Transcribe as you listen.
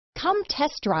Come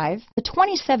test drive the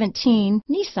 2017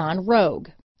 Nissan Rogue.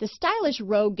 The stylish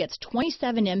Rogue gets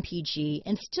 27 mpg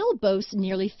and still boasts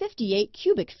nearly 58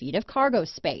 cubic feet of cargo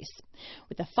space.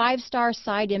 With a 5-star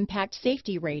side impact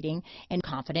safety rating and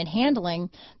confident handling,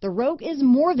 the Rogue is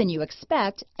more than you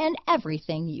expect and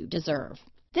everything you deserve.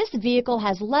 This vehicle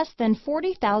has less than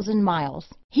 40,000 miles.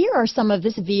 Here are some of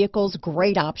this vehicle's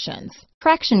great options: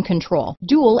 traction control,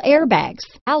 dual airbags,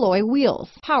 alloy wheels,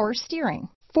 power steering,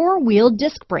 4-wheel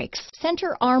disc brakes,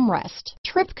 center armrest,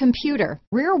 trip computer,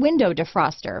 rear window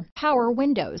defroster, power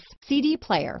windows, CD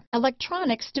player,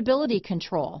 electronic stability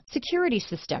control, security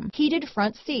system, heated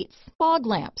front seats, fog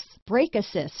lamps, brake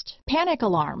assist, panic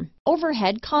alarm,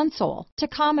 overhead console,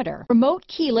 tachometer, remote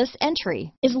keyless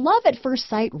entry. Is love at first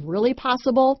sight really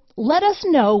possible? Let us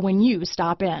know when you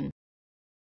stop in.